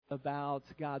about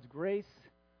God's grace,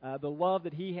 the love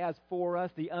that He has for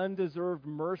us, the undeserved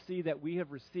mercy that we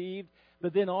have received,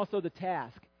 but then also the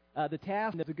task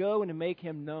to go and to make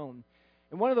Him known.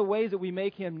 And one of the ways that we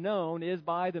make Him known is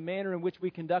by the manner in which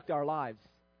we conduct our lives.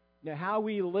 Now, how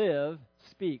we live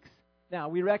speaks. Now,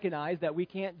 we recognize that we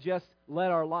can't just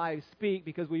let our lives speak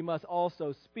because we must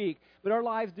also speak, but our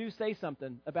lives do say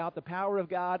something about the power of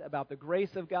God, about the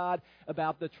grace of God,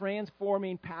 about the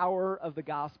transforming power of the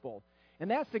gospel. And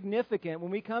that's significant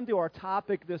when we come to our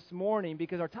topic this morning,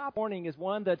 because our topic this morning is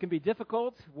one that can be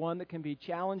difficult, one that can be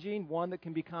challenging, one that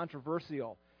can be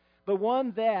controversial, but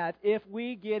one that, if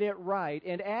we get it right,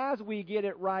 and as we get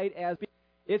it right,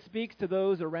 it speaks to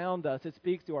those around us. It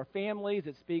speaks to our families.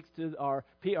 It speaks to our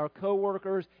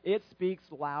co-workers. It speaks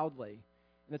loudly.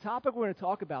 And the topic we're going to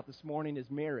talk about this morning is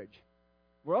marriage.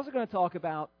 We're also going to talk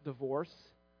about divorce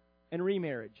and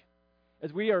remarriage.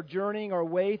 As we are journeying our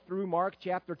way through Mark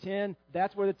chapter 10,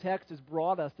 that's where the text has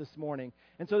brought us this morning.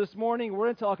 And so this morning we're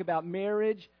going to talk about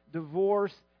marriage,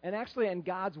 divorce, and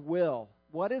God's will.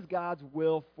 What is God's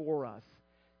will for us?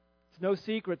 It's no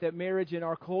secret that marriage in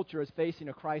our culture is facing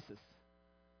a crisis.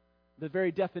 The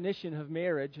very definition of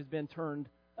marriage has been turned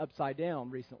upside down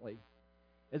recently.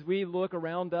 As we look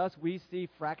around us, we see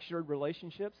fractured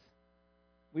relationships.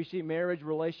 We see marriage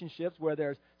relationships where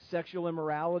there's sexual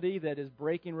immorality that is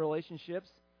breaking relationships.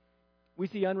 We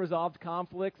see unresolved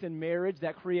conflicts in marriage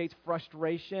that creates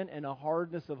frustration and a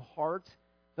hardness of heart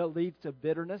that leads to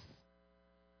bitterness.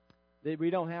 That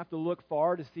we don't have to look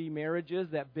far to see marriages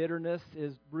that bitterness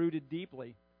is rooted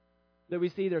deeply. That we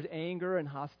see there's anger and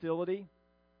hostility.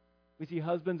 We see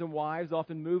husbands and wives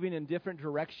often moving in different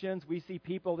directions. We see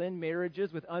people in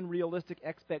marriages with unrealistic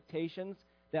expectations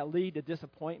that lead to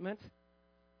disappointment.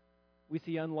 We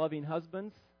see unloving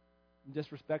husbands and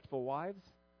disrespectful wives.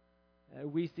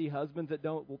 We see husbands that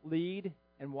don't lead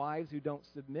and wives who don't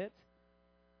submit.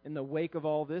 In the wake of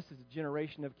all this is a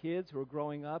generation of kids who are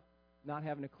growing up not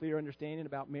having a clear understanding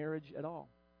about marriage at all.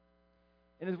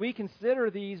 And as we consider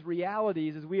these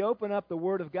realities, as we open up the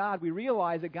Word of God, we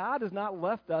realize that God has not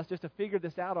left us just to figure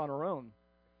this out on our own.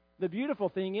 The beautiful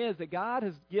thing is that God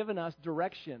has given us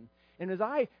direction. And as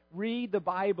I read the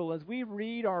Bible, as we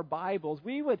read our Bibles,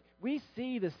 we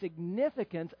see the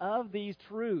significance of these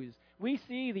truths. We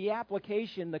see the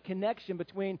application, the connection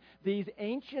between these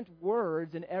ancient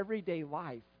words in everyday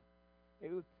life.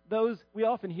 We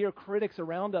often hear critics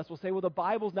around us will say, well, the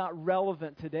Bible's not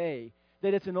relevant today,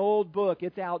 that it's an old book,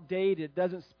 it's outdated,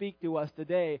 doesn't speak to us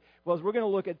today. Well, as we're going to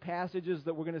look at passages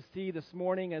that we're going to see this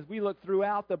morning, as we look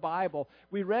throughout the Bible,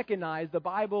 we recognize the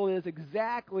Bible is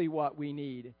exactly what we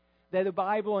need. That the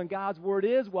Bible and God's Word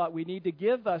is what we need to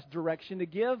give us direction, to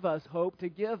give us hope, to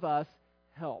give us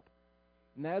help.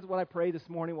 And that's what I pray this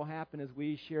morning will happen as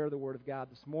we share the Word of God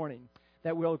this morning.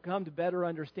 That we'll come to better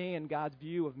understand God's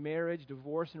view of marriage,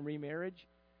 divorce, and remarriage.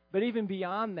 But even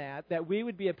beyond that, that we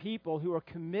would be a people who are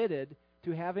committed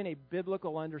to having a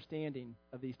biblical understanding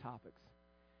of these topics.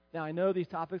 Now, I know these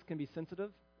topics can be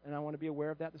sensitive, and I want to be aware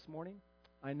of that this morning.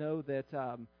 I know that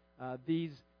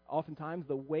oftentimes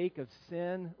the wake of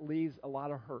sin leaves a lot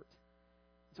of hurt.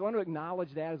 So I want to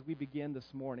acknowledge that as we begin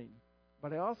this morning.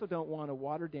 But I also don't want to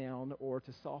water down or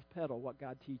to soft pedal what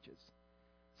God teaches.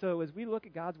 So as we look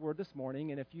at God's Word this morning,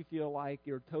 and if you feel like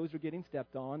your toes are getting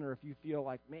stepped on, or if you feel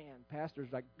like, man,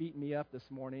 pastor's like beating me up this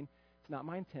morning, it's not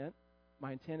my intent.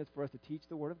 My intent is for us to teach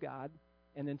the Word of God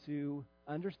and then to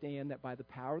understand that by the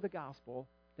power of the gospel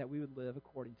that we would live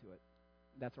according to it.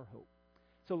 That's our hope.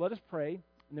 So let us pray,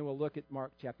 and then we'll look at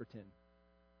Mark chapter 10.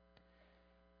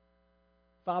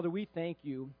 Father, we thank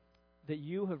you that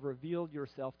you have revealed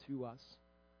yourself to us.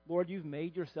 Lord, you've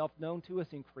made yourself known to us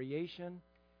in creation,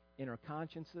 in our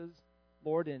consciences.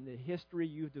 Lord, in the history,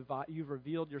 you've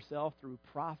revealed yourself through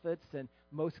prophets and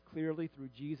most clearly through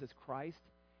Jesus Christ.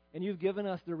 And you've given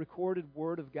us the recorded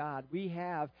Word of God. We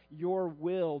have your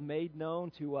will made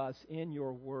known to us in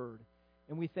your Word.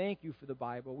 And we thank you for the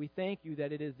Bible. We thank you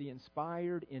that it is the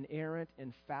inspired, inerrant,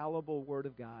 infallible Word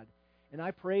of God. And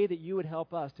I pray that you would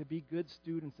help us to be good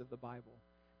students of the Bible.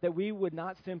 That we would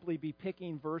not simply be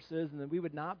picking verses, and that we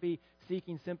would not be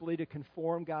seeking simply to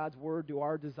conform God's Word to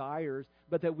our desires,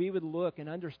 but that we would look and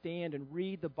understand and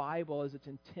read the Bible as it's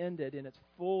intended in its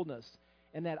fullness,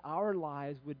 and that our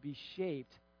lives would be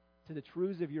shaped to the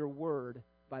truths of your Word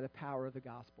by the power of the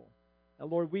gospel. Now,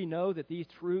 Lord, we know that these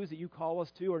truths that you call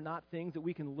us to are not things that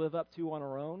we can live up to on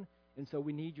our own, and so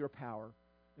we need your power.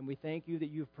 And we thank you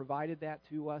that you've provided that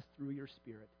to us through your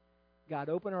Spirit. God,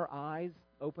 open our eyes,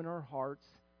 open our hearts.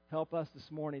 Help us this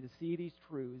morning to see these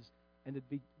truths and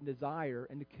to desire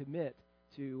and to commit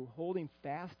to holding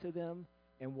fast to them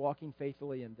and walking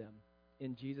faithfully in them.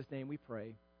 In Jesus' name we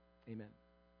pray. Amen.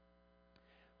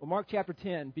 Well, Mark chapter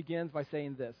 10 begins by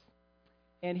saying this.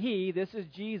 And he, this is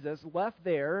Jesus, left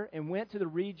there and went to the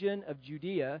region of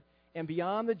Judea and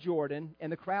beyond the Jordan,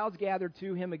 and the crowds gathered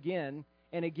to him again,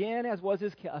 and again, as was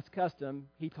his custom,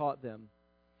 he taught them.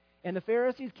 And the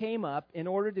Pharisees came up in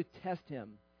order to test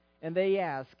him, and they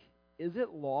asked, "Is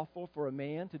it lawful for a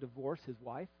man to divorce his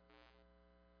wife?"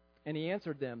 And he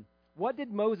answered them, "What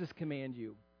did Moses command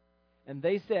you?" And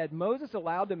they said, "Moses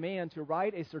allowed a man to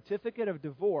write a certificate of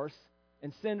divorce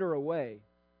and send her away."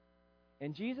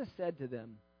 And Jesus said to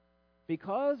them,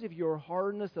 "Because of your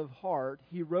hardness of heart,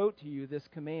 he wrote to you this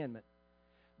commandment.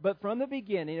 But from the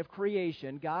beginning of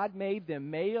creation, God made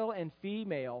them male and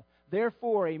female.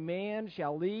 Therefore, a man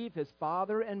shall leave his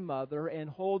father and mother and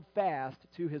hold fast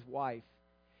to his wife,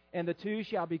 and the two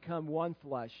shall become one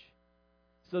flesh.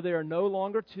 So they are no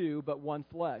longer two, but one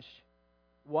flesh.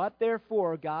 What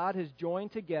therefore God has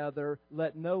joined together,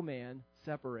 let no man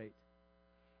separate."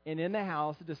 And in the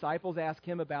house, the disciples asked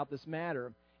him about this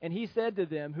matter. And he said to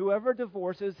them, "Whoever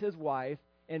divorces his wife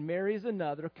and marries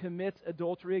another commits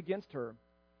adultery against her.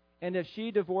 And if she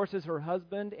divorces her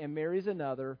husband and marries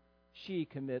another, she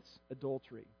commits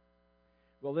adultery."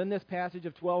 Well, in this passage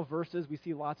of 12 verses, we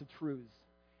see lots of truths.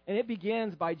 And it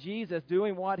begins by Jesus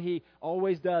doing what he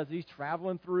always does. He's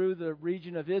traveling through the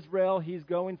region of Israel. He's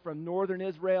going from northern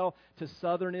Israel to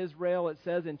southern Israel. It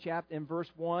says in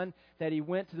verse 1 that he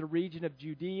went to the region of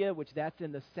Judea, which that's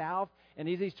in the south. And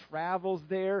as he travels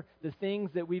there, the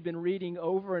things that we've been reading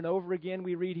over and over again,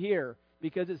 we read here.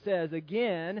 Because it says,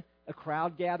 again, a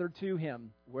crowd gathered to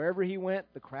him. Wherever he went,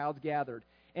 the crowds gathered.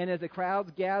 And as the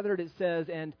crowds gathered, it says,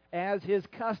 and as his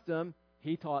custom,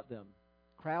 he taught them.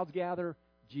 Crowds gather,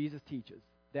 Jesus teaches.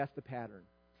 That's the pattern.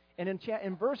 And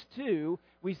in verse 2,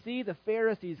 we see the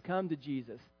Pharisees come to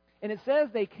Jesus. And it says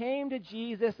they came to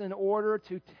Jesus in order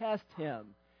to test him.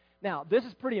 Now, this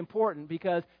is pretty important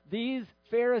because these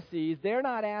Pharisees, they're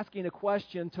not asking a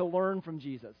question to learn from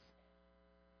Jesus.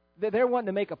 They're wanting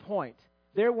to make a point.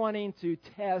 They're wanting to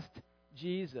test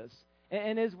Jesus.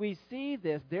 And as we see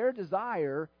this, their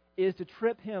desire is to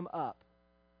trip him up.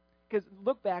 Because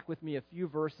look back with me a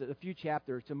few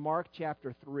chapters to Mark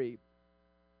chapter 3.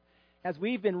 As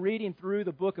we've been reading through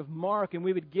the book of Mark and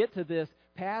we would get to this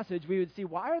passage, we would see,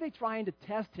 why are they trying to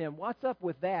test him? What's up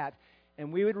with that?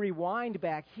 And we would rewind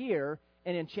back here,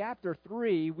 and in chapter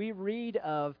 3, we read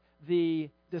of the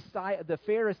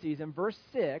Pharisees. In verse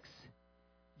 6,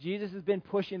 Jesus has been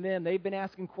pushing them. They've been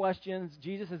asking questions.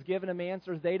 Jesus has given them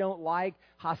answers they don't like.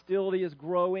 Hostility is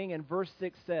growing. And verse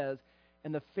 6 says,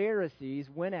 "And the Pharisees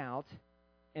went out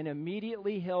and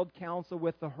immediately held counsel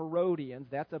with the Herodians,"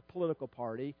 that's a political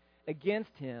party,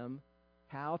 "against him,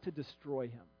 how to destroy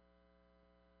him."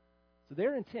 So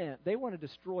their intent, they want to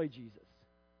destroy Jesus.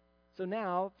 So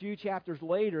now, a few chapters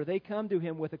later, they come to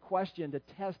him with a question to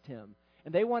test him.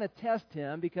 And they want to test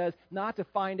him because not to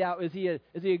find out is he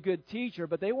a good teacher,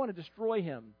 but they want to destroy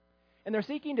him. And they're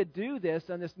seeking to do this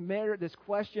on this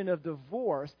question of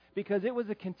divorce because it was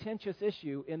a contentious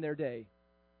issue in their day.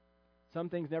 Some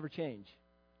things never change,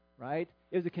 right?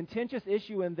 It was a contentious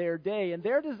issue in their day, and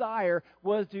their desire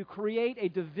was to create a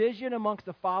division amongst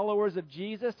the followers of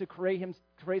Jesus, to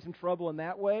create some trouble in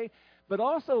that way, but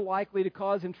also likely to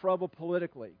cause him trouble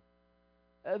politically.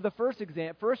 The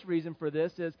first reason for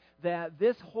this is that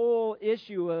this whole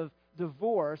issue of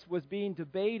divorce was being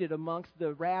debated amongst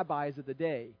the rabbis of the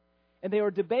day. And they were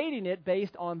debating it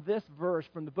based on this verse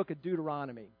from the book of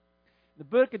Deuteronomy. The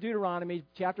book of Deuteronomy,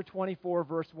 chapter 24,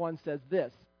 verse 1 says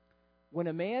this: "When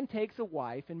a man takes a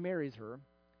wife and marries her,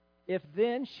 if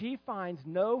then she finds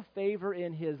no favor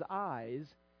in his eyes,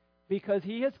 because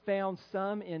he has found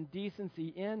some indecency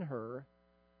in her,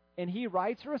 and he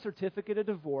writes her a certificate of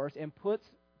divorce and puts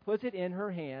it in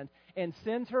her hand and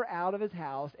sends her out of his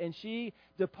house, and she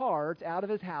departs out of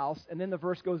his house," and then the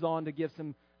verse goes on to give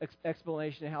some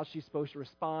explanation of how she's supposed to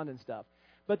respond and stuff.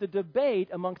 But the debate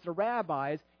amongst the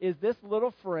rabbis is this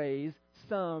little phrase,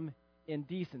 "some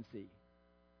indecency."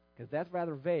 Because that's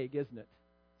rather vague, isn't it?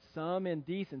 Some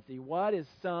indecency. What is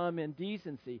some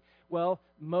indecency? Well,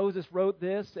 Moses wrote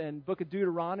this in the book of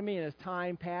Deuteronomy, and as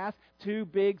time passed, two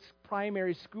big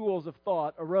primary schools of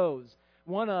thought arose.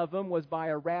 One of them was by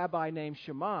a rabbi named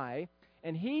Shammai,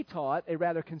 and he taught a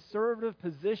rather conservative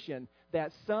position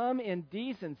that some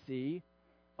indecency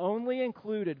only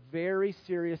included very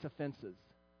serious offenses,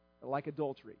 like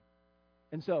adultery.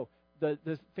 And so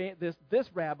this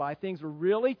rabbi, things were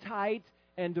really tight,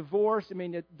 and divorce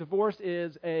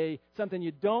is something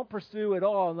you don't pursue at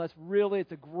all unless really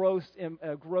it's a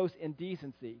gross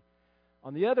indecency.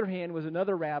 On the other hand was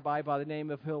another rabbi by the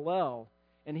name of Hillel,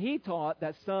 and he taught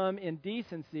that some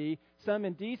indecency some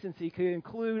indecency could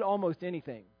include almost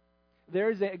anything.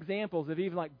 There's examples of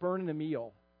even like burning a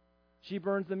meal. She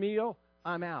burns the meal,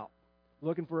 I'm out,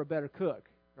 looking for a better cook,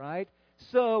 right?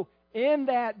 So in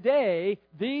that day,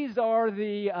 these are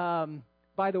the,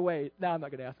 by the way, now I'm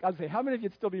not going to ask. I'll say, how many of you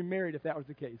would still be married if that was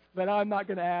the case? But I'm not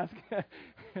going to ask.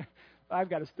 I've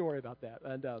got a story about that.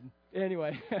 And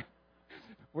anyway,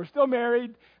 we're still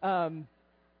married. But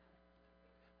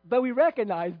we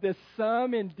recognize this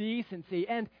some indecency.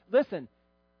 And listen,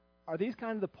 are these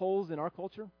kind of the poles in our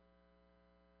culture?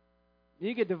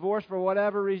 You get divorced for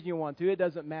whatever reason you want to. It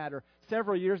doesn't matter.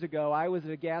 Several years ago, I was at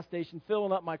a gas station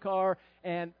filling up my car,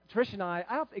 and Trish and I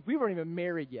don't think we weren't even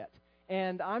married yet.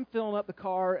 And I'm filling up the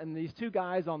car, and these two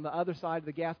guys on the other side of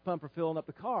the gas pump are filling up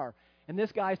the car. And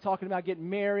this guy's talking about getting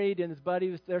married, and his buddy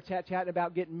was there chatting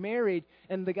about getting married.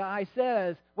 And the guy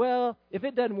says, well, if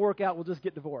it doesn't work out, we'll just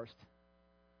get divorced.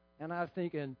 And I was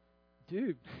thinking,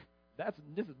 dude,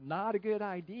 this is not a good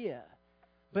idea.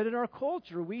 But in our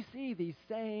culture, we see these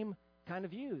same kind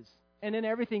of views. And in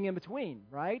everything in between,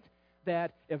 right?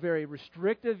 That a very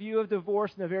restrictive view of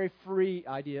divorce and a very free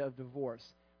idea of divorce.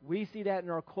 We see that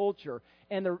in our culture.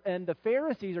 And the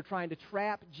Pharisees are trying to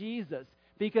trap Jesus.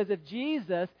 Because if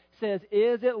Jesus says,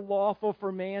 is it lawful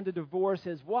for man to divorce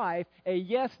his wife? A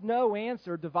yes-no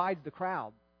answer divides the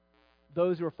crowd.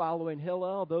 Those who are following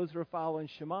Hillel, those who are following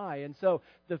Shammai. And so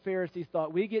the Pharisees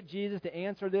thought, we get Jesus to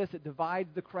answer this, it divides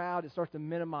the crowd, it starts to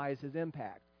minimize his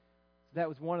impact. So that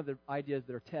was one of the ideas of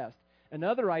their test.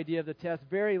 Another idea of the test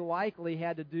very likely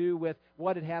had to do with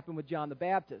what had happened with John the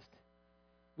Baptist.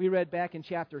 We read back in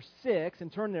chapter 6,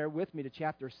 and turn there with me to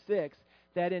chapter 6,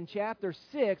 that in chapter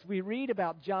 6 we read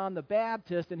about John the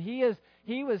Baptist, and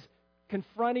he was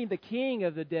confronting the king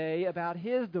of the day about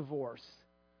his divorce.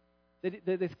 That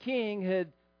this king had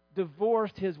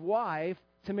divorced his wife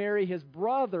to marry his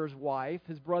brother's wife.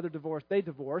 His brother divorced, they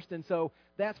divorced, and so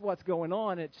that's what's going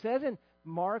on. It says in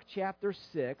Mark chapter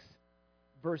 6,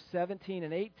 verse 17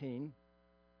 and 18,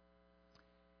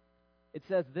 it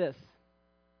says this,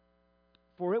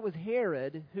 for it was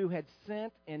Herod who had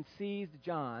sent and seized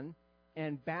John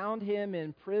and bound him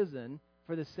in prison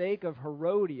for the sake of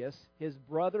Herodias, his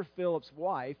brother Philip's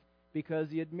wife, because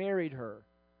he had married her.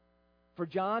 For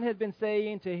John had been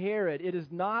saying to Herod, it is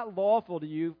not lawful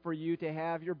for you to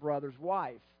have your brother's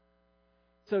wife.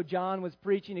 So John was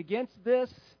preaching against this,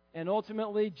 and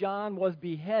ultimately John was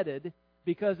beheaded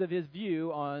because of his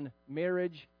view on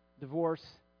marriage, divorce,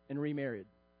 and remarriage.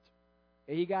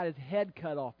 He got his head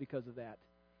cut off because of that.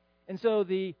 And so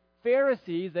the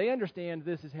Pharisees, they understand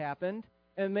this has happened,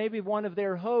 and maybe one of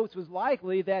their hopes was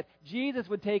likely that Jesus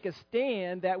would take a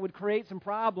stand that would create some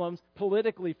problems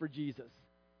politically for Jesus.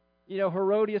 You know,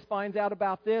 Herodias finds out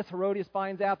about this. Herodias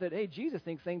finds out that, hey, Jesus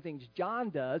thinks same things John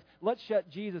does. Let's shut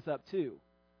Jesus up too.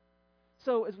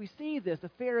 So as we see this,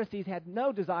 the Pharisees had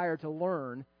no desire to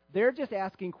learn. They're just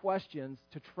asking questions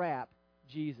to trap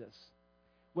Jesus.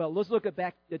 Well, let's look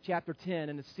back at chapter 10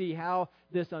 and to see how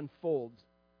this unfolds.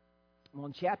 Well,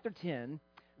 in chapter 10,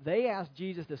 they ask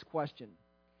Jesus this question.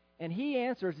 And he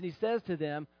answers and he says to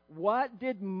them, what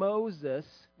did Moses,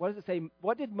 what does it say?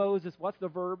 What did Moses, what's the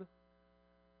verb?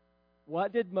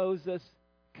 What did Moses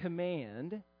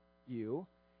command you?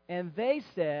 And they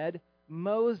said,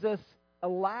 Moses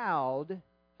allowed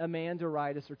a man to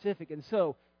write a certificate. And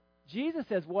so Jesus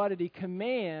says, what did he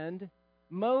command?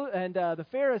 And the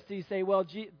Pharisees say, well,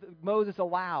 Moses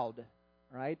allowed.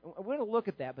 Right? We're going to look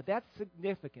at that, but that's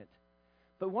significant.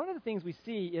 But one of the things we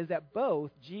see is that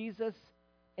both Jesus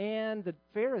and the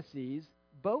Pharisees,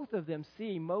 both of them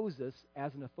see Moses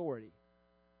as an authority.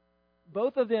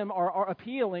 Both of them are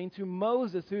appealing to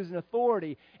Moses, who's an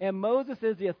authority. And Moses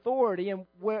is the authority, and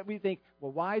we think,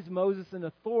 well, why is Moses an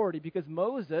authority? Because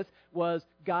Moses was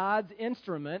God's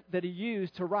instrument that he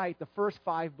used to write the first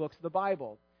 5 books of the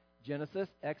Bible. Genesis,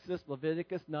 Exodus,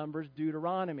 Leviticus, Numbers,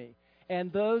 Deuteronomy.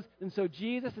 And so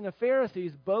Jesus and the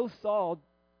Pharisees both saw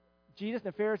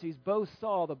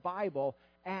the Bible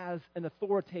as an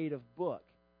authoritative book.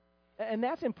 And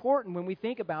that's important when we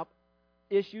think about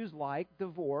issues like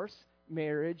divorce,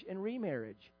 marriage, and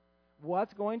remarriage.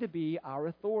 What's going to be our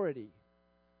authority?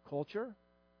 Culture?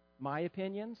 My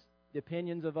opinions? The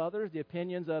opinions of others? The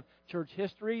opinions of church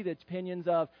history? The opinions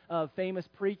of famous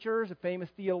preachers, of famous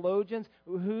theologians?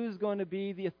 Who's going to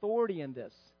be the authority in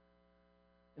this?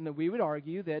 And then we would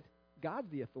argue that God's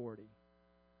the authority.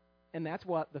 And that's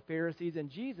what the Pharisees and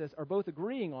Jesus are both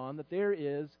agreeing on, that there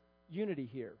is unity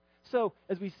here. So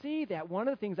as we see that, one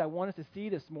of the things I want us to see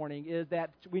this morning is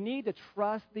that we need to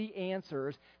trust the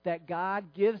answers that God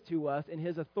gives to us in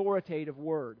his authoritative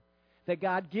word. That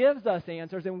God gives us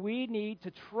answers, and we need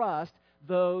to trust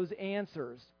those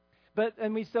answers.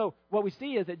 So what we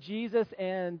see is that Jesus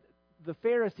and the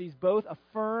Pharisees both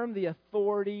affirm the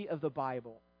authority of the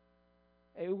Bible,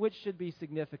 which should be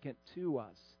significant to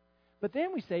us. But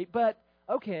then we say, but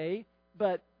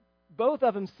both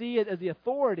of them see it as the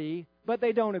authority, but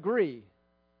they don't agree.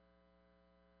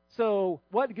 So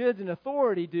what good does an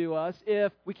authority do us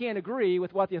if we can't agree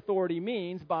with what the authority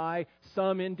means by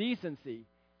some indecency?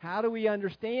 How do we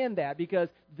understand that? Because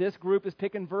this group is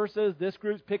picking verses, this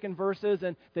group's picking verses,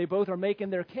 and they both are making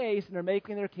their case, and they're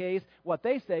making their case what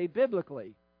they say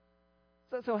biblically.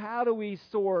 So how do we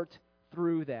sort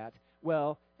through that?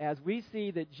 Well, as we see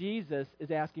that Jesus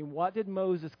is asking, what did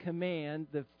Moses command?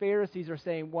 The Pharisees are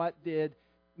saying, what did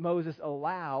Moses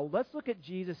allow? Let's look at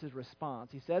Jesus' response.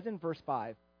 He says in verse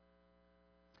 5,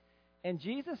 "And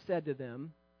Jesus said to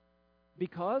them,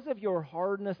 because of your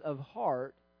hardness of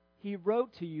heart, He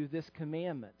wrote to you this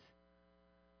commandment.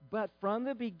 But from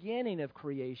the beginning of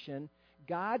creation,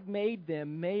 God made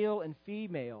them male and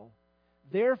female.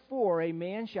 Therefore, a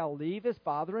man shall leave his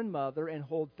father and mother and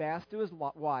hold fast to his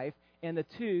wife, and the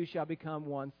two shall become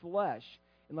one flesh."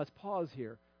 And let's pause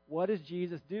here. What is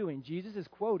Jesus doing? Jesus is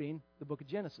quoting the book of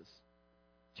Genesis.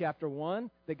 Chapter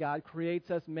 1, that God creates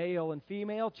us male and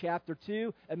female. Chapter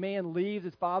 2, a man leaves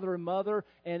his father and mother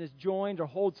and is joined or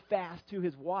holds fast to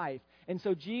his wife. And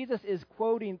so Jesus is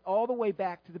quoting all the way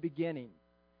back to the beginning.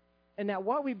 And now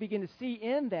what we begin to see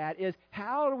in that is,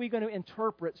 how are we going to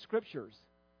interpret Scriptures?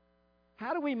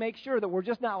 How do we make sure that we're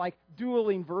just not like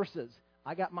dueling verses?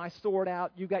 I got my sword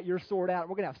out, you got your sword out, and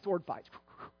we're going to have sword fights.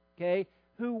 Okay?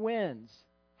 Who wins?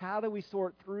 How do we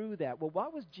sort through that? Well,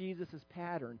 what was Jesus'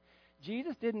 pattern?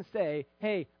 Jesus didn't say,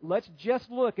 hey, let's just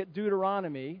look at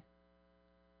Deuteronomy.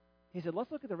 He said,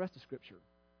 let's look at the rest of Scripture.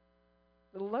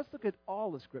 Let's look at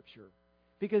all of Scripture.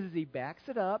 Because as he backs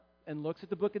it up and looks at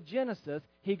the book of Genesis,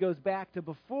 he goes back to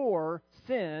before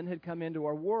sin had come into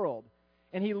our world.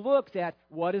 And he looks at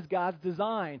what is God's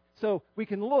design. So we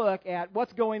can look at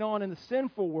what's going on in the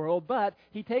sinful world, but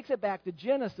he takes it back to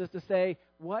Genesis to say,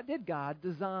 what did God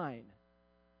design?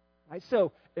 Right?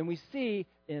 So, and we see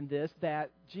in this that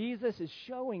Jesus is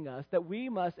showing us that we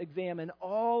must examine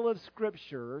all of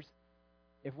Scriptures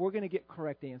if we're going to get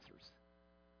correct answers.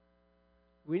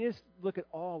 We need to look at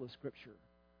all of Scripture.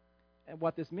 And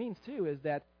what this means, too, is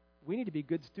that we need to be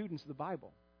good students of the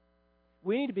Bible.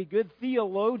 We need to be good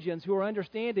theologians who are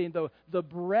understanding the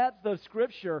breadth of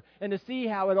Scripture and to see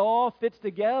how it all fits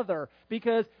together,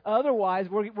 because otherwise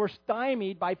we're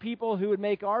stymied by people who would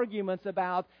make arguments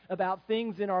about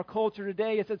things in our culture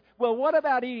today. It says, well, what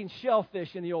about eating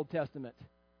shellfish in the Old Testament?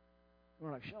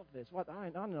 We're like, shellfish? What? I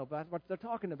don't know about what they're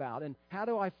talking about. And how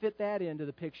do I fit that into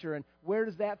the picture? And where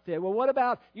does that fit? Well, what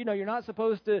about, you're not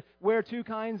supposed to wear two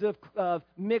kinds of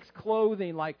mixed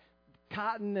clothing, like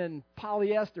cotton and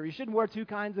polyester. You shouldn't wear two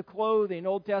kinds of clothing,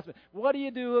 Old Testament. What do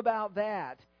you do about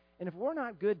that? And if we're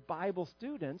not good Bible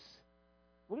students,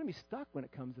 we're going to be stuck when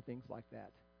it comes to things like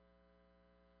that.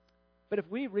 But if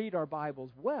we read our Bibles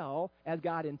well, as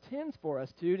God intends for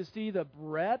us to see the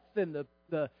breadth and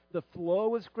the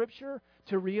flow of Scripture,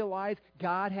 to realize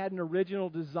God had an original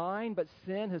design, but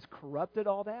sin has corrupted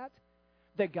all that,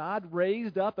 that God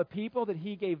raised up a people that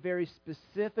He gave very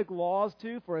specific laws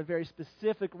to for a very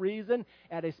specific reason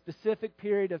at a specific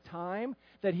period of time,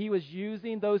 that He was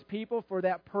using those people for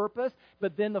that purpose,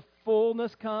 but then the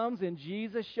fullness comes and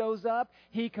Jesus shows up.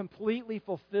 He completely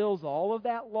fulfills all of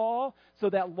that law, so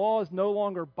that law is no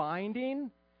longer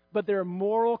binding, but there are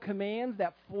moral commands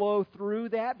that flow through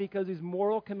that because these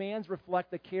moral commands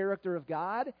reflect the character of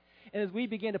God. And as we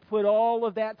begin to put all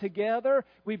of that together,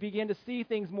 we begin to see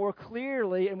things more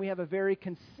clearly, and we have a very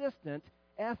consistent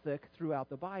ethic throughout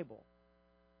the Bible.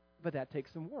 But that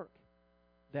takes some work.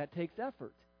 That takes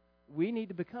effort. We need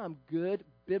to become good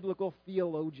biblical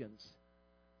theologians.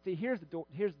 See, here's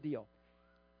the deal.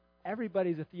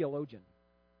 Everybody's a theologian,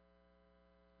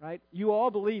 right? You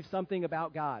all believe something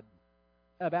about God,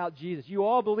 about Jesus. You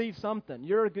all believe something.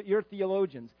 You're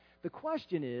theologians. The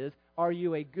question is, are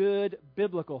you a good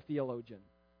biblical theologian?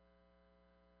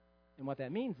 And what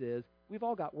that means is, we've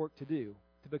all got work to do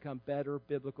to become better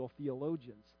biblical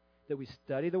theologians. That we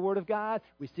study the Word of God,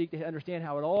 we seek to understand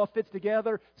how it all fits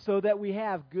together so that we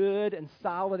have good and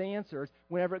solid answers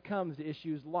whenever it comes to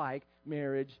issues like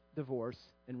marriage, divorce,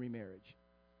 and remarriage.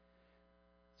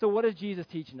 So what is Jesus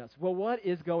teaching us? Well, what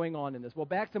is going on in this? Well,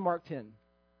 back to Mark 10.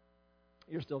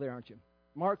 You're still there, aren't you?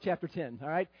 Mark chapter 10, all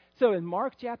right? So in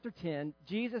Mark chapter 10,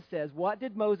 Jesus says, what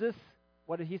did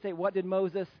he say? What did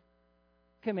Moses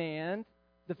command?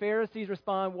 The Pharisees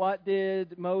respond, what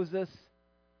did Moses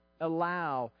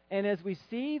allow? And as we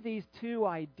see these two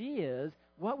ideas,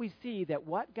 what we see that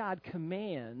what God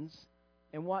commands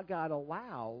and what God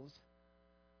allows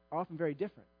are often very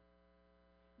different.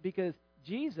 Because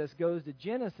Jesus goes to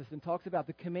Genesis and talks about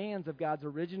the commands of God's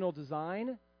original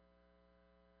design,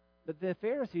 but the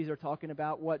Pharisees are talking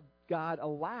about what God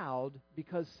allowed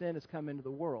because sin has come into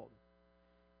the world.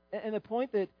 And the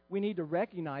point that we need to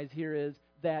recognize here is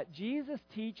that Jesus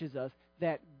teaches us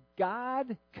that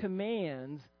God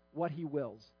commands what He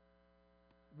wills.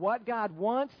 What God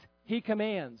wants, He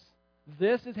commands.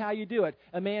 This is how you do it.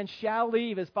 A man shall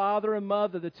leave his father and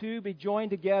mother, the two be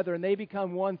joined together, and they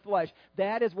become one flesh.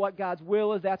 That is what God's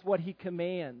will is. That's what He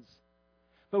commands.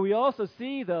 But we also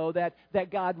see, though,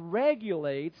 that God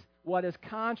regulates what is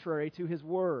contrary to His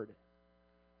word.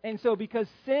 And so because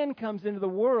sin comes into the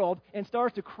world and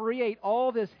starts to create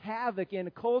all this havoc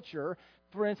in culture,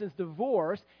 for instance,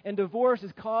 divorce, and divorce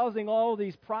is causing all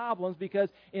these problems because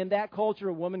in that culture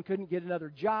a woman couldn't get another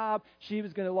job. She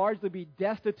was going to largely be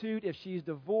destitute if she's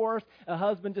divorced. A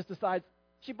husband just decides,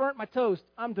 she burnt my toast,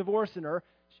 I'm divorcing her.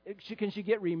 Can she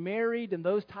get remarried and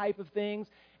those type of things?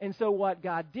 And so what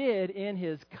God did in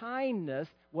His kindness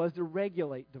was to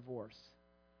regulate divorce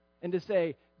and to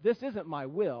say, this isn't my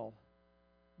will,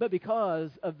 but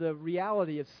because of the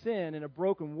reality of sin in a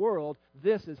broken world,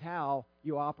 this is how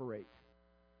you operate.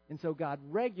 And so God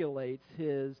regulates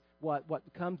His, what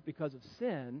comes because of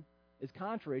sin is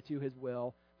contrary to His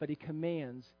will, but He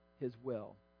commands His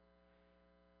will.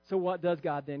 So what does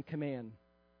God then command?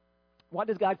 What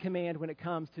does God command when it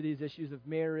comes to these issues of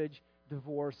marriage,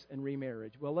 divorce, and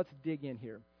remarriage? Well, let's dig in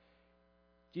here.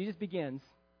 Jesus begins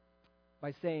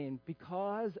by saying,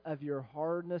 because of your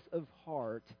hardness of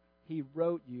heart, He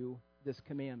wrote you this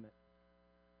commandment.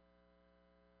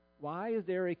 Why is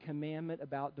there a commandment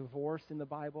about divorce in the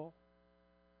Bible?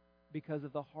 Because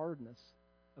of the hardness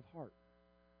of heart.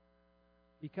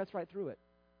 He cuts right through it.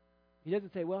 He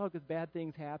doesn't say, well, because bad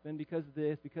things happen, because of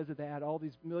this, because of that, all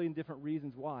these million different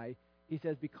reasons why. He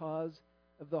says, because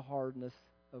of the hardness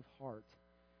of heart.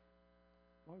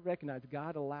 Well, we recognize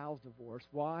God allows divorce.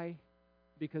 Why?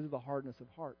 Because of the hardness of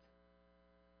heart.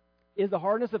 Is the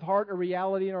hardness of heart a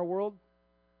reality in our world?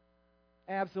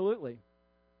 Absolutely.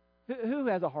 Who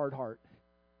has a hard heart?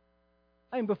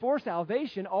 I mean, before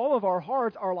salvation, all of our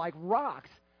hearts are like rocks.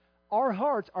 Our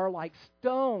hearts are like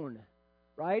stone,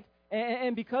 right?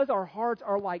 And because our hearts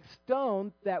are like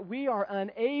stone, that we are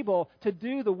unable to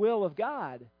do the will of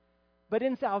God. But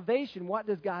in salvation, what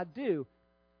does God do?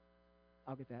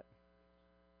 I'll get that.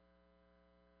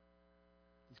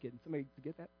 Just kidding. Somebody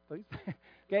get that, please?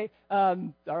 Okay?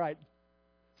 All right.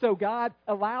 So God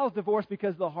allows divorce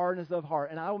because of the hardness of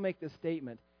heart. And I will make this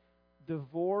statement.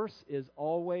 Divorce is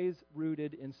always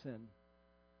rooted in sin.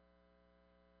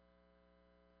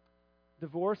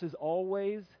 Divorce is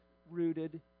always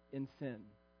rooted in sin.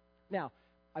 Now,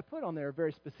 I put on there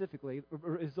very specifically a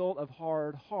result of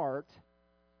hard heart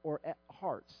or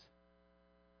hearts.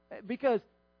 Because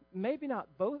maybe not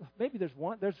both, maybe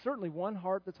there's certainly one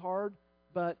heart that's hard,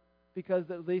 but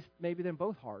because at least maybe they're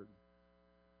both hard.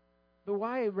 But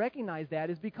why I recognize that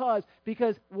is because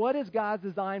what is God's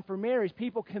design for marriage?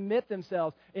 People commit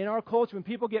themselves. In our culture, when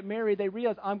people get married, they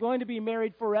realize, I'm going to be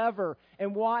married forever.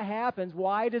 And what happens?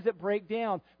 Why does it break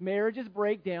down? Marriages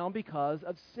break down because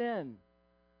of sin.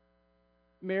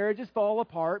 Marriages fall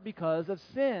apart because of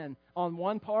sin. On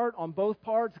one part, on both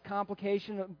parts, a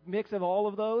complication, a mix of all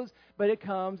of those, but it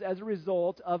comes as a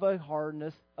result of a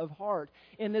hardness of heart.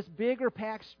 In this bigger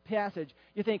passage,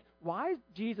 you think, why is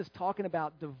Jesus talking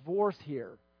about divorce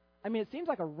here? I mean, it seems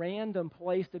like a random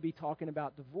place to be talking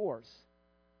about divorce.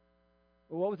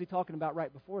 Well, what was He talking about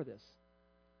right before this?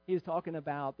 He was talking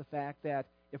about the fact that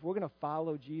if we're going to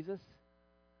follow Jesus,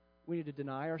 we need to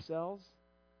deny ourselves,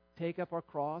 take up our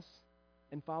cross,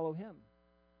 and follow Him.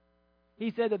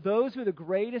 He said that those who are the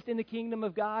greatest in the kingdom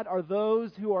of God are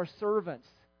those who are servants.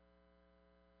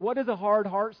 What does a hard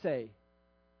heart say?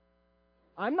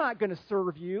 I'm not going to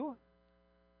serve you.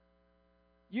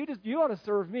 You ought to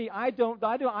serve me. I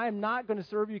am not going to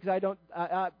serve you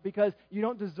because you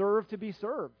don't deserve to be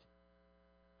served.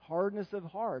 Hardness of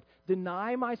heart.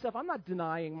 Deny myself. I'm not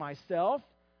denying myself.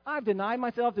 I've denied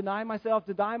myself,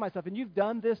 and you've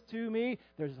done this to me.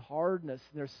 There's hardness,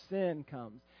 there's sin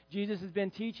comes. Jesus has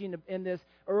been teaching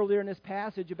earlier in this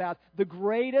passage about the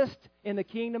greatest in the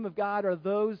kingdom of God are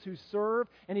those who serve,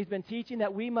 and He's been teaching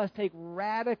that we must take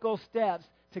radical steps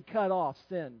to cut off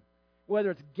sin. Whether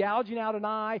it's gouging out an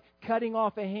eye, cutting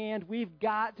off a hand, we've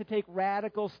got to take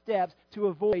radical steps to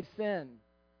avoid sin.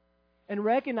 And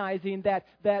recognizing that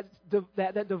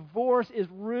divorce is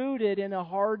rooted in a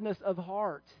hardness of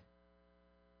heart.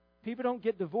 People don't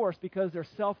get divorced because they're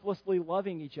selflessly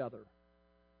loving each other.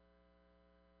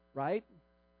 Right?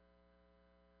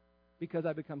 Because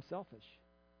I become selfish.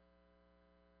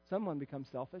 someone becomes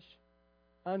selfish,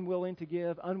 unwilling to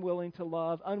give, unwilling to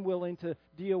love, unwilling to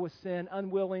deal with sin,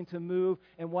 unwilling to move,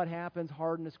 and what happens?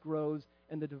 Hardness grows,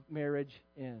 and the marriage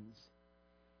ends.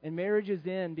 And marriages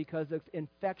end because the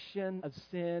infection of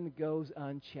sin goes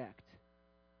unchecked.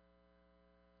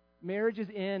 Marriages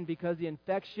end because the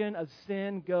infection of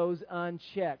sin goes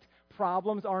unchecked.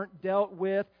 Problems aren't dealt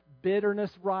with.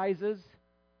 Bitterness rises.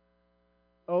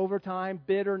 Over time,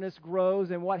 bitterness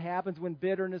grows. And what happens when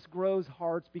bitterness grows?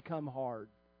 Hearts become hard.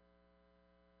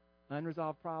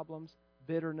 Unresolved problems,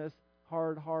 bitterness,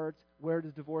 hard hearts. Where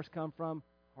does divorce come from?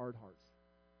 Hard hearts.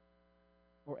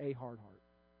 Or a hard heart.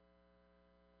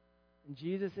 And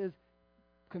Jesus is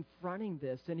confronting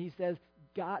this, and he says,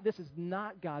 God, this is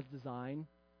not God's design,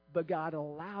 but God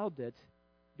allowed it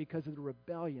because of the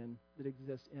rebellion that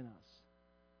exists in us.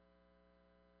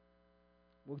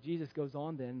 Well, Jesus goes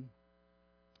on then,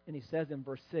 and he says in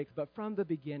verse 6, but from the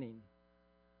beginning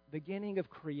of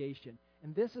creation.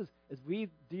 And this is, as we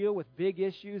deal with big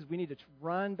issues, we need to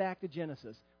run back to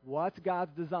Genesis. What's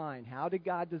God's design? How did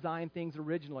God design things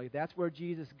originally? That's where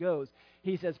Jesus goes.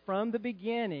 He says, from the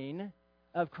beginning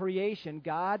of creation,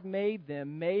 God made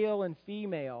them male and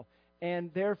female.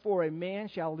 And therefore a man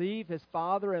shall leave his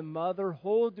father and mother,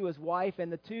 hold to his wife,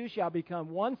 and the two shall become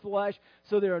one flesh.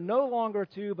 So there are no longer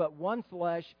two, but one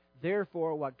flesh.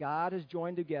 Therefore, what God has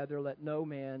joined together, let no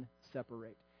man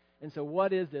separate. And so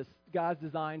what is this? God's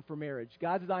design for marriage.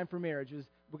 God's design for marriage is,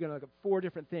 we're going to look at four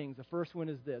different things. The first one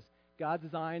is this. God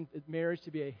designed marriage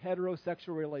to be a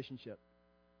heterosexual relationship.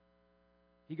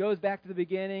 He goes back to the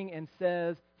beginning and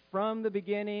says, from the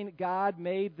beginning, God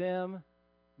made them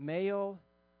male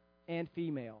and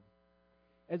female.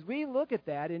 As we look at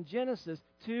that in Genesis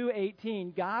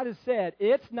 2:18, God has said,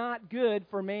 it's not good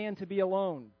for man to be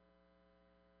alone.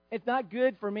 It's not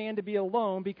good for man to be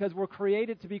alone because we're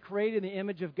created to be created in the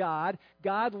image of God.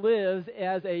 God lives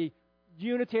as a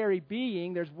unitary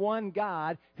being. There's one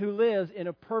God who lives in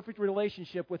a perfect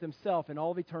relationship with himself in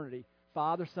all of eternity,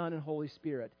 Father, Son, and Holy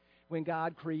Spirit. When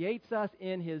God creates us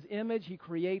in his image, he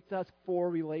creates us for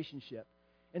relationship.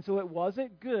 And so it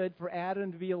wasn't good for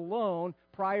Adam to be alone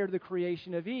prior to the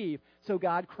creation of Eve. So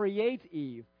God creates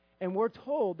Eve. And we're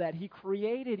told that he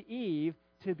created Eve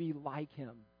to be like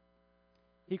him.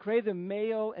 He created them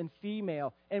male and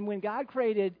female. And when God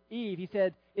created Eve, he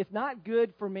said, it's not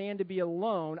good for man to be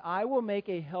alone. I will make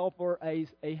a helper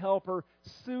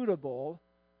suitable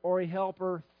or a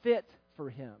helper fit for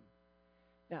him.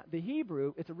 Now, the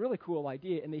Hebrew, it's a really cool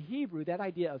idea. In the Hebrew, that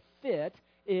idea of fit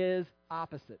is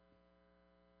opposite.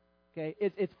 Okay,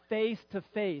 it's face to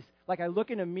face. Like I look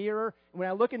in a mirror, and when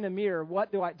I look in the mirror,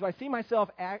 what do I see myself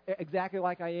exactly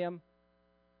like I am?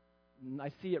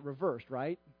 I see it reversed,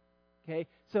 right? Okay,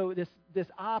 so this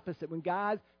opposite, when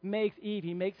God makes Eve,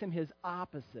 he makes him his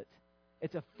opposite.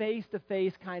 It's a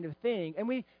face-to-face kind of thing. And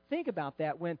we think about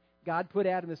that when God put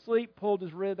Adam to sleep, pulled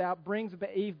his rib out, brings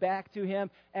Eve back to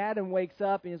him. Adam wakes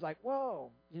up and he's like,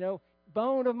 whoa,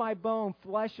 bone of my bone,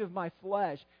 flesh of my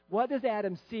flesh. What does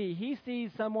Adam see? He sees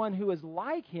someone who is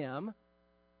like him,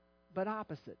 but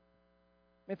opposite.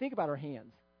 I mean, think about our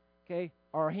hands. Okay,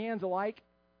 are our hands alike?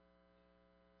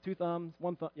 Two thumbs,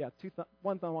 one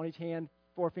thumb on each hand,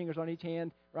 four fingers on each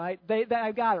hand, right?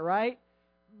 I've got it, right?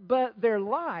 But they're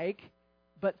like,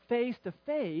 but face to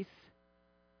face,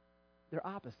 they're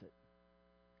opposite.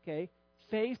 Okay?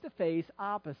 Face to face,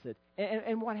 opposite.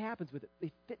 And what happens with it?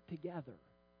 They fit together.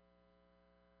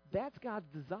 That's God's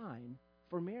design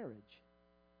for marriage.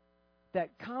 That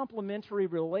complementary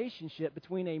relationship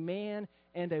between a man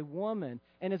and a woman.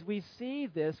 And as we see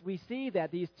this, we see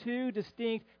that these two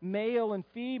distinct male and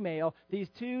female, these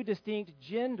two distinct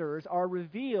genders are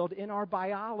revealed in our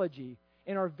biology,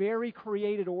 in our very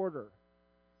created order.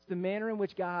 It's the manner in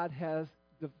which God has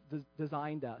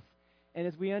designed us. And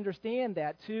as we understand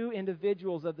that, two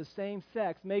individuals of the same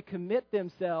sex may commit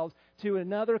themselves to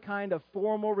another kind of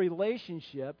formal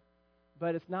relationship,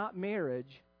 but it's not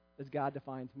marriage as God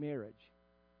defines marriage.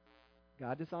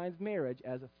 God defines marriage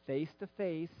as a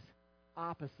face-to-face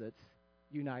opposites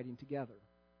uniting together.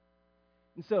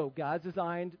 And so, God's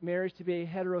designed marriage to be a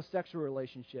heterosexual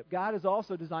relationship. God has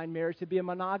also designed marriage to be a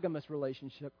monogamous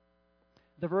relationship.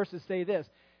 The verses say this,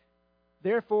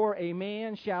 therefore a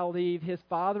man shall leave his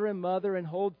father and mother and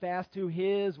hold fast to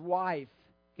his wife.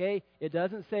 Okay? It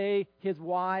doesn't say his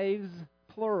wives,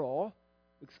 plural,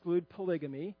 exclude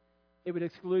polygamy. It would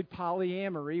exclude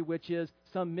polyamory, which is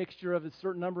some mixture of a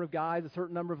certain number of guys, a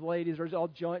certain number of ladies, or all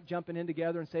jumping in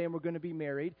together and saying we're going to be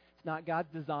married. It's not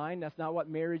God's design. That's not what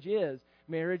marriage is.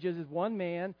 Marriage is one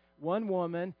man, one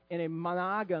woman, in a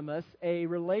monogamous, a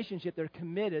relationship. They're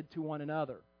committed to one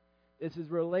another. This is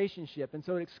relationship. And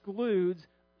so it excludes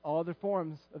all other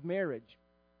forms of marriage.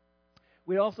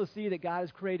 We also see that God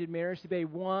has created marriage to be a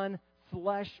one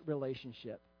flesh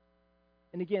relationship.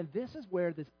 And again, this is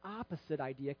where this opposite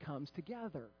idea comes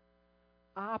together.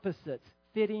 Opposites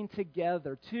fitting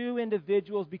together, two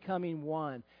individuals becoming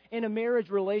one. In a marriage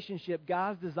relationship,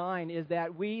 God's design is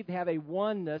that we have a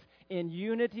oneness in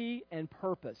unity and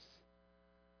purpose.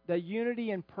 The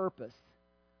unity and purpose.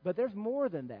 But there's more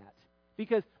than that.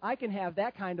 Because I can have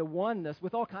that kind of oneness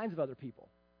with all kinds of other people.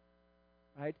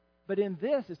 Right? But in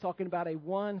this, it's talking about a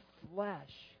one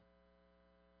flesh.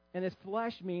 And this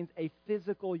flesh means a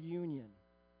physical union.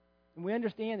 And we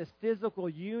understand this physical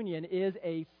union is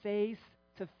a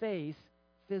face-to-face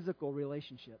physical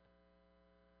relationship.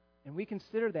 And we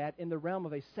consider that in the realm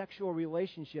of a sexual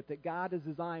relationship that God has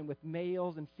designed with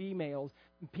males and females,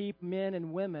 men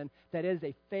and women, that is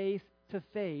a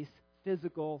face-to-face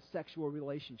physical sexual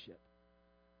relationship.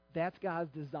 That's God's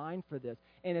design for this.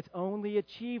 And it's only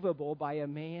achievable by a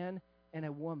man and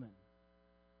a woman.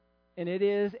 And it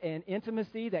is an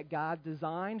intimacy that God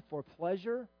designed for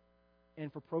pleasure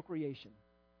and for procreation.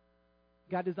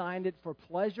 God designed it for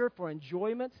pleasure, for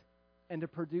enjoyment, and to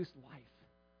produce life,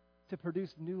 to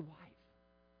produce new life.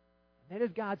 That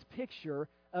is God's picture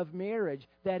of marriage,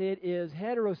 that it is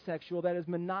heterosexual, that is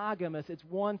monogamous, it's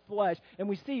one flesh. And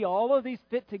we see all of these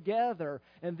fit together.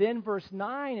 And then verse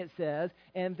 9 it says,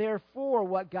 and therefore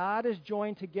what God has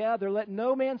joined together, let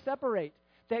no man separate.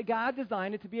 That God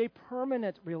designed it to be a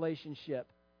permanent relationship.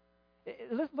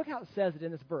 Look how it says it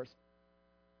in this verse.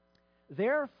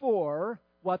 Therefore,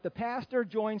 what the pastor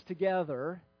joins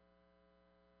together,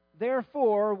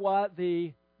 therefore what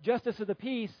the justice of the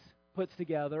peace puts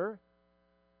together,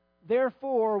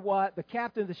 therefore what the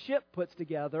captain of the ship puts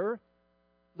together,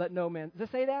 let no man... Does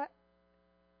it say that?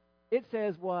 It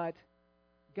says what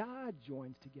God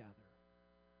joins together.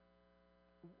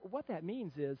 What that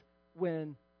means is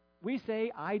when we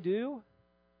say, I do,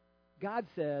 God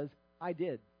says, I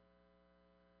did.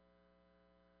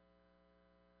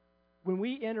 When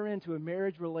we enter into a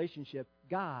marriage relationship,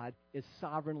 God is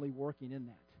sovereignly working in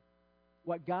that.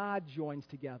 What God joins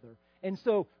together. And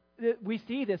so we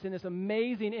see this in this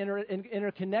amazing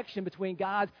interconnection between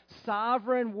God's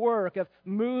sovereign work of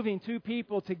moving two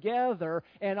people together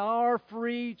and our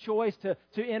free choice to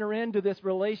enter into this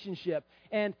relationship.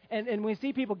 And we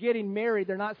see people getting married,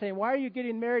 they're not saying, why are you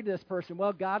getting married to this person?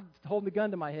 Well, God's holding the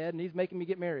gun to my head and He's making me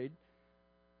get married.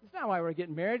 It's not why we're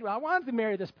getting married. I want to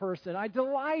marry this person. I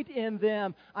delight in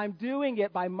them. I'm doing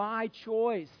it by my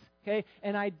choice. Okay?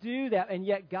 And I do that, and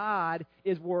yet God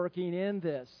is working in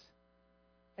this.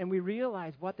 And we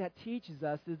realize what that teaches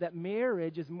us is that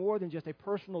marriage is more than just a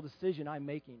personal decision I'm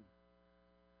making.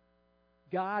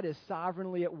 God is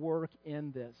sovereignly at work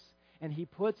in this. And He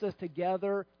puts us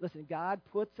together. Listen, God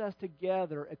puts us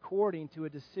together according to a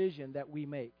decision that we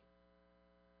make.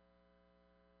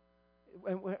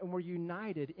 And we're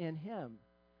united in Him.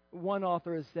 One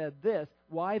author has said this,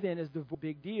 why then is divorce a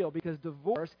big deal? Because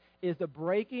divorce is the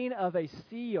breaking of a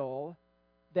seal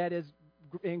that is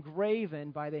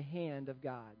engraven by the hand of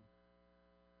God.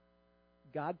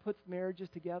 God puts marriages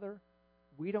together.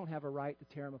 We don't have a right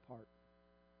to tear them apart.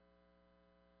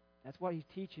 That's what He's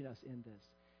teaching us in this.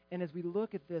 And as we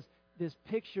look at this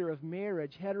picture of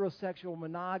marriage, heterosexual,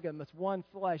 monogamous, one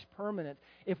flesh, permanent,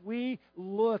 if we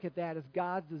look at that as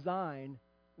God's design,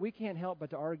 we can't help but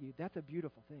to argue that's a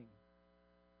beautiful thing.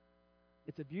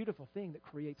 It's a beautiful thing that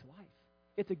creates life.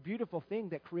 It's a beautiful thing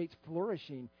that creates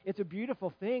flourishing. It's a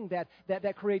beautiful thing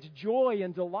that creates joy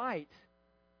and delight.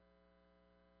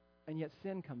 And yet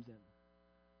sin comes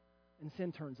in. And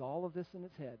sin turns all of this in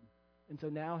its head. And so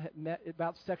now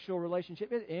about sexual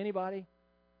relationship, anybody,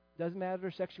 doesn't matter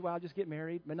their sexuality, just get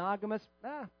married. Monogamous,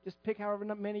 just pick however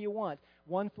many you want.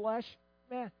 One flesh,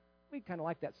 we kind of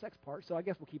like that sex part, so I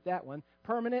guess we'll keep that one.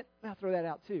 Permanent, I'll throw that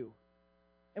out too.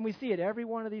 And we see at every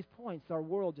one of these points, our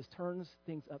world just turns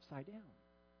things upside down.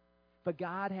 But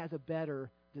God has a better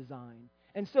design.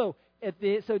 And so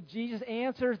Jesus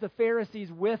answers the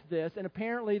Pharisees with this, and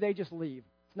apparently they just leave.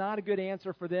 It's not a good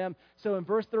answer for them. So in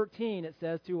verse 13 it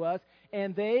says to us,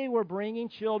 and they were bringing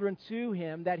children to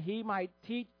Him that He might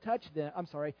touch them.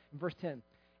 In verse 10.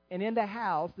 And in the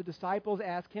house the disciples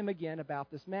asked Him again about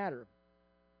this matter.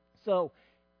 So,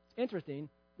 interesting,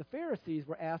 the Pharisees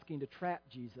were asking to trap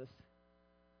Jesus.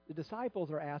 The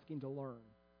disciples are asking to learn.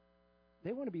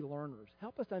 They want to be learners.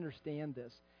 Help us understand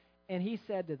this. And He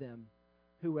said to them,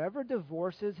 whoever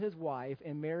divorces his wife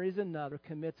and marries another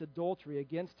commits adultery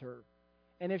against her.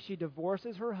 And if she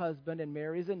divorces her husband and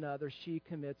marries another, she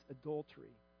commits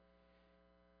adultery.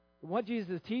 What Jesus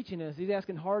is teaching us, He's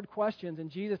asking hard questions, and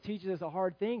Jesus teaches us a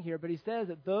hard thing here, but He says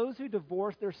that those who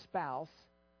divorce their spouse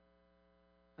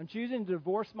I'm choosing to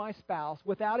divorce my spouse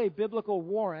without a biblical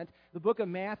warrant. The book of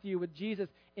Matthew with Jesus,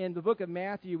 in the book of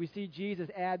Matthew, we see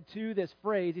Jesus add to this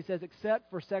phrase. He says,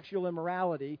 except for sexual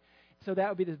immorality. So that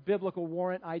would be this biblical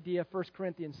warrant idea. 1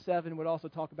 Corinthians 7 would also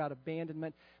talk about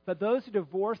abandonment. But those who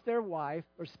divorce their wife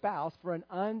or spouse for an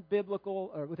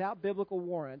unbiblical or without biblical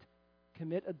warrant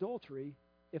commit adultery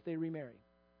if they remarry.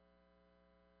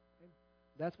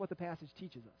 That's what the passage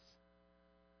teaches us.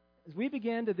 As we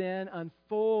begin to then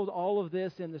unfold all of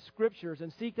this in the Scriptures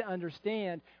and seek to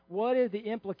understand what are the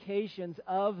implications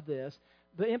of this,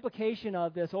 the implication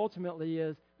of this ultimately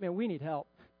is, man, we need help.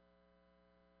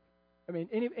 I mean,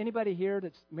 anybody here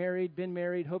that's married, been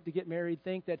married, hope to get married,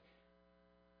 think that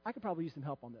I could probably use some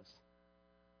help on this.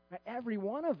 Right? Every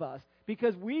one of us,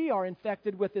 because we are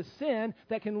infected with this sin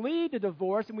that can lead to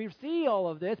divorce, and we see all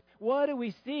of this. What do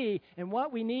we see? And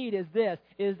what we need is this,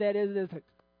 is that it is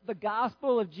the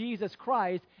gospel of Jesus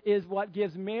Christ is what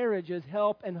gives marriages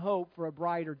help and hope for a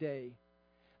brighter day.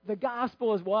 The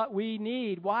gospel is what we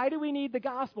need. Why do we need the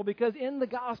gospel? Because in the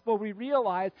gospel we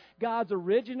realize God's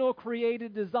original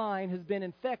created design has been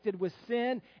infected with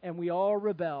sin, and we all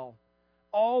rebel.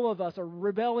 All of us are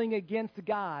rebelling against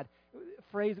God. A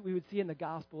phrase that we would see in the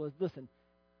gospel is,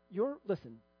 you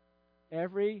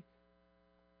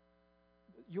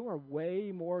are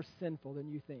way more sinful than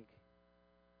you think.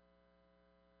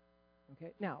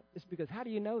 Okay? Now, it's because, how do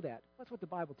you know that? That's what the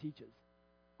Bible teaches.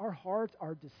 Our hearts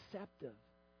are deceptive.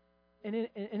 And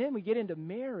then we get into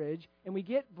marriage, and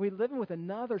we're living with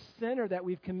another sinner that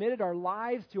we've committed our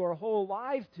lives to, our whole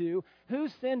lives to.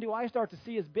 Whose sin do I start to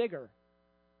see as bigger?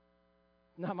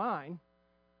 Not mine,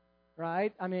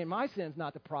 right? I mean, my sin's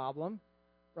not the problem,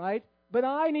 right? But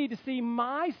I need to see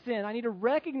my sin. I need to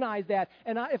recognize that.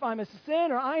 And if I'm a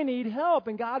sinner, I need help.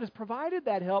 And God has provided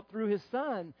that help through His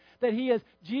Son.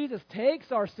 Jesus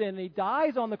takes our sin and He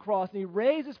dies on the cross and He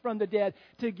raises from the dead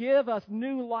to give us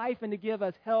new life and to give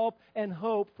us help and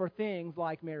hope for things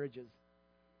like marriages.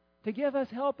 To give us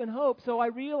help and hope. So I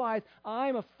realize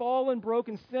I'm a fallen,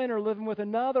 broken sinner living with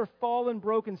another fallen,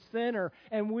 broken sinner.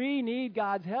 And we need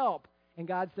God's help. And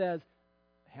God says,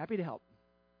 happy to help.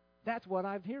 That's what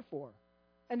I'm here for.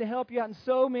 And to help you out in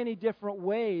so many different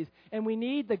ways. And we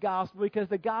need the gospel because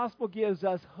the gospel gives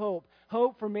us hope.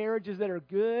 Hope for marriages that are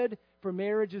good, for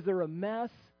marriages that are a mess,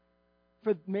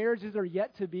 for marriages that are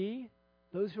yet to be,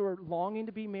 those who are longing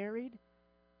to be married.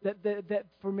 That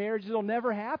for marriages that will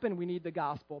never happen, we need the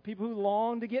gospel. People who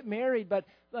long to get married but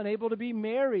unable to be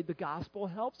married, the gospel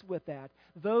helps with that.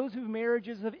 Those whose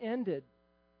marriages have ended,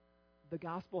 the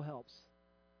gospel helps.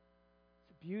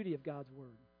 It's the beauty of God's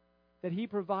Word. That He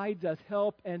provides us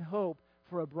help and hope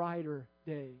for a brighter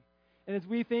day. And as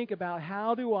we think about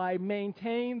how do I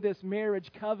maintain this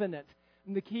marriage covenant,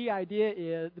 and the key idea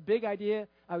is, the big idea,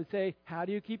 I would say, how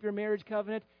do you keep your marriage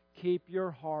covenant? Keep your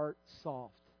heart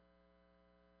soft.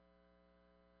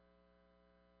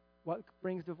 What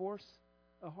brings divorce?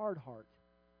 A hard heart.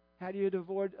 How do you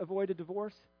avoid a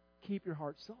divorce? Keep your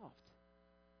heart soft.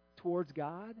 Towards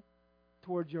God,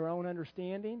 towards your own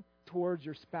understanding, towards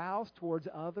your spouse, towards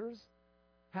others.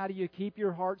 How do you keep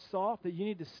your heart soft? That you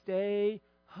need to stay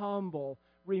humble.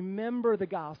 Remember the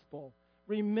gospel.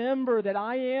 Remember that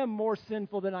I am more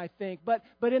sinful than I think. But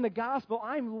in the gospel,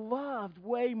 I'm loved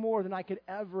way more than I could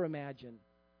ever imagine.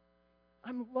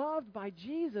 I'm loved by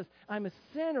Jesus. I'm a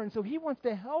sinner, and so He wants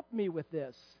to help me with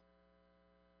this.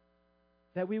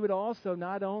 That we would also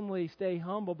not only stay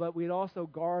humble, but we'd also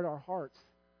guard our hearts.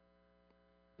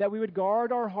 That we would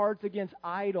guard our hearts against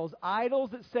idols.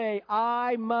 Idols that say,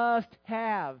 I must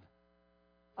have.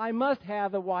 I must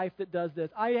have a wife that does this.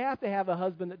 I have to have a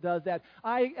husband that does that.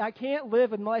 I can't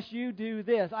live unless you do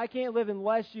this. I can't live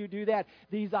unless you do that.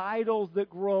 These idols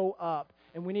that grow up.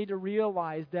 And we need to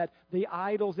realize that the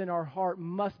idols in our heart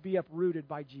must be uprooted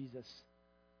by Jesus.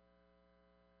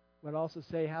 But also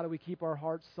say, how do we keep our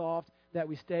hearts soft? That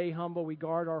we stay humble, we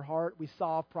guard our heart, we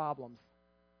solve problems.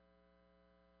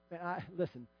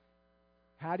 Listen,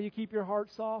 how do you keep your heart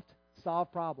soft?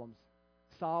 Solve problems.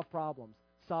 Solve problems.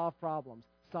 Solve problems.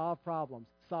 Solve problems.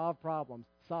 Solve problems.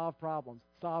 Solve problems.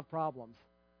 Solve problems.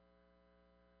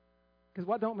 Because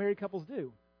what don't married couples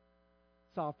do?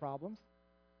 Solve problems.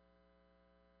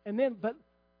 But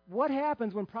what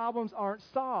happens when problems aren't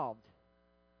solved?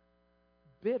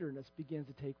 Bitterness begins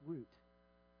to take root.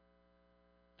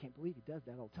 Can't believe he does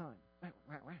that all the time.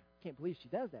 Can't believe she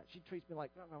does that. She treats me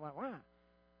like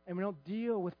and we don't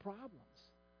deal with problems.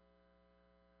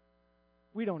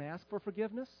 We don't ask for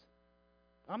forgiveness.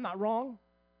 I'm not wrong.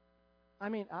 I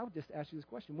mean, I would just ask you this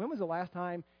question. When was the last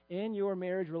time in your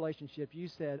marriage relationship you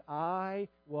said, I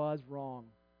was wrong?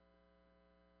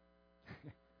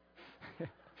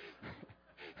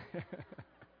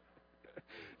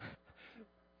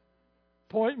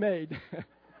 Point made.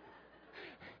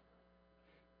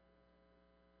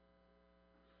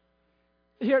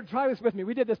 Here, try this with me.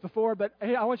 We did this before, but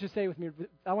hey, I want you to say with me.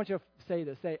 I want you to say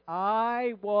this. Say,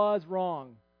 I was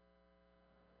wrong.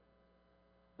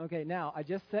 Okay, now, I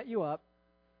just set you up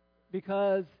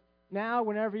because now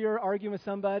whenever you're arguing with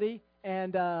somebody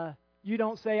and you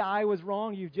don't say I was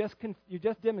wrong, you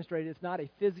just demonstrated it's not a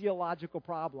physiological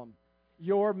problem.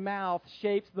 Your mouth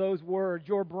shapes those words.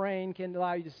 Your brain can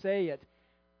allow you to say it.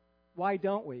 Why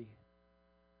don't we?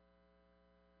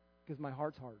 Because my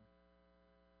heart's hard.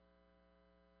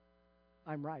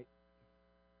 I'm right.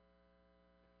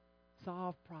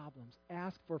 Solve problems.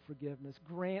 Ask for forgiveness.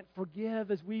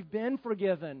 Forgive as we've been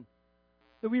forgiven.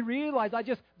 That we realize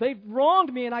they've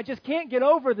wronged me and I just can't get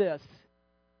over this.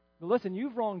 But listen,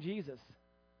 you've wronged Jesus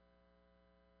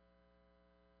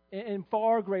in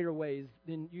far greater ways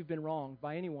than you've been wronged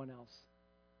by anyone else.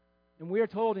 And we are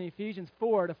told in Ephesians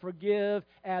 4 to forgive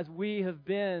as we have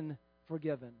been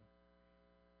forgiven.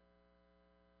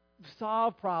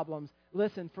 Solve problems.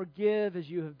 Listen, forgive as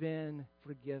you have been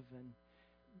forgiven.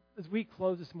 As we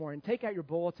close this morning, take out your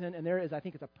bulletin, and there is, I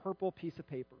think it's a purple piece of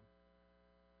paper.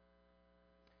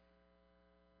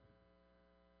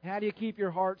 How do you keep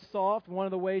your heart soft? One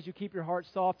of the ways you keep your heart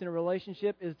soft in a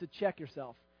relationship is to check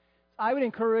yourself. I would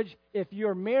encourage, if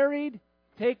you're married,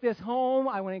 take this home.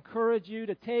 I would encourage you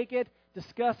to take it,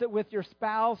 discuss it with your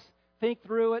spouse, think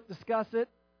through it, discuss it.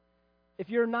 If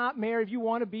you're not married, if you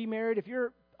want to be married,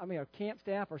 our camp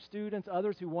staff, our students,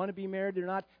 others who want to be married, they're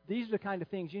not. These are the kind of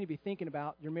things you need to be thinking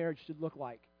about your marriage should look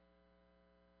like.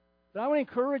 But I want to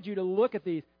encourage you to look at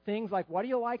these things like, what do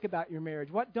you like about your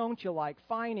marriage? What don't you like?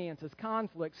 Finances,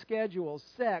 conflicts, schedules,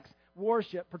 sex,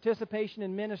 worship, participation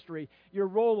in ministry, your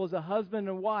role as a husband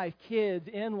and wife, kids,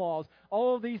 in-laws.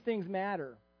 All of these things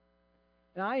matter.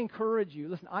 And I encourage you,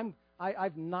 listen,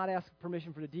 I've not asked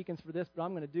permission for the deacons for this, but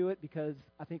I'm going to do it because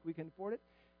I think we can afford it.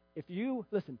 If you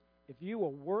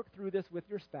will work through this with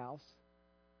your spouse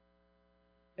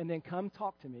and then come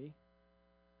talk to me,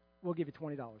 we'll give you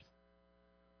 $20.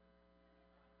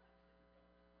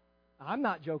 I'm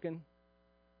not joking.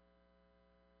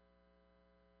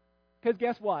 Because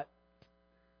guess what?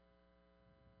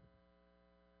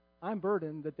 I'm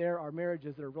burdened that there are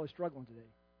marriages that are really struggling today.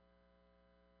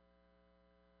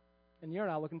 And you're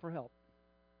not looking for help.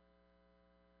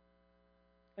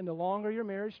 And the longer your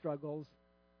marriage struggles,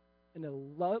 and the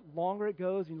longer it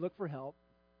goes and you look for help,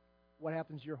 what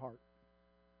happens to your heart?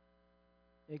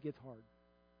 It gets hard.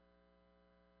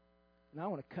 And I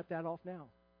want to cut that off now.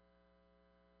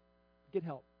 Get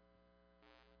help.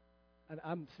 And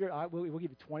I'm serious. We'll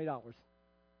give you $20.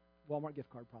 Walmart gift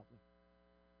card, probably.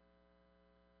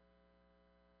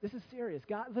 This is serious.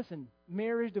 God, listen,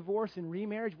 marriage, divorce, and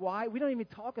remarriage. Why? We don't even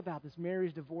talk about this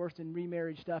marriage, divorce, and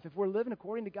remarriage stuff. If we're living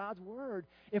according to God's Word,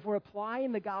 if we're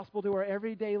applying the gospel to our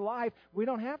everyday life, we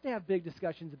don't have to have big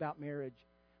discussions about marriage.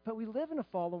 But we live in a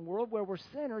fallen world where we're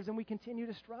sinners and we continue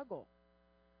to struggle.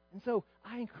 And so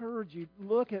I encourage you,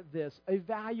 look at this,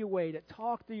 evaluate it,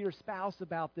 talk to your spouse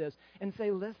about this, and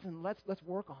say, listen, let's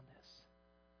work on this.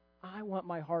 I want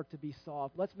my heart to be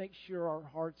soft. Let's make sure our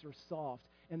hearts are soft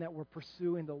and that we're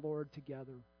pursuing the Lord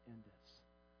together in this.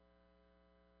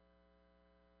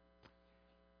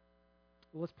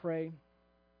 Well, let's pray.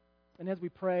 And as we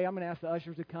pray, I'm going to ask the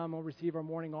ushers to come. We'll receive our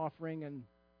morning offering. And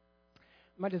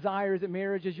my desire is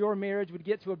that your marriage would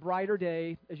get to a brighter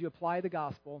day as you apply the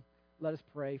gospel. Let us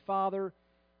pray. Father,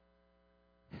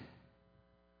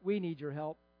 we need your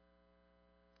help.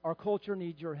 Our culture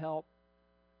needs your help.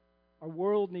 Our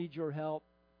world needs your help.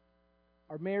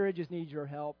 Our marriages need your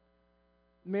help.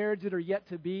 Marriages that are yet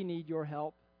to be need your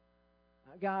help.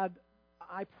 God,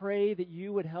 I pray that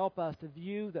you would help us to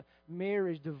view the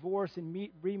marriage, divorce, and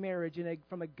remarriage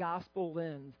from a gospel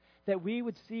lens, that we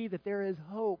would see that there is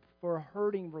hope for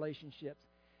hurting relationships.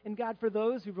 And God, for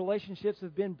those whose relationships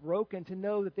have been broken, to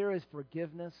know that there is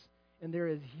forgiveness and there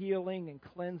is healing and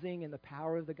cleansing in the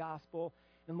power of the gospel.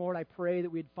 And Lord, I pray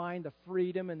that we'd find the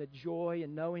freedom and the joy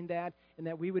in knowing that, and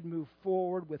that we would move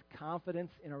forward with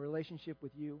confidence in our relationship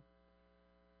with you.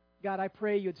 God, I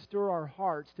pray you'd stir our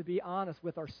hearts to be honest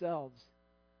with ourselves.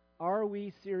 Are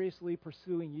we seriously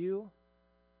pursuing you?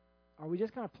 Are we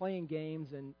just kind of playing games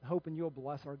and hoping you'll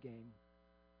bless our game?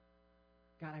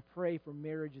 God, I pray for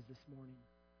marriages this morning.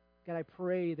 God, I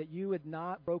pray that you would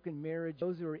not broken marriage,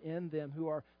 those who are in them, who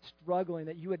are struggling,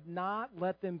 that you would not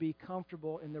let them be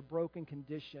comfortable in their broken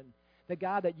condition. That,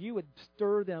 God, that you would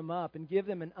stir them up and give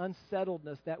them an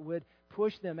unsettledness that would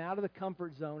push them out of the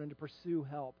comfort zone and to pursue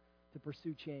help, to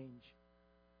pursue change.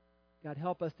 God,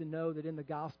 help us to know that in the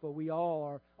gospel we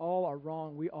all are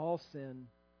wrong. We all sin.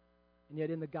 And yet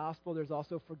in the gospel, there's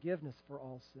also forgiveness for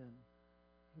all sin.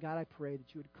 God, I pray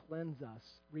that you would cleanse us,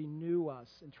 renew us,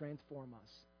 and transform us.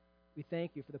 We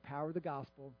thank you for the power of the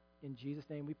gospel. In Jesus'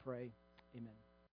 name we pray. Amen.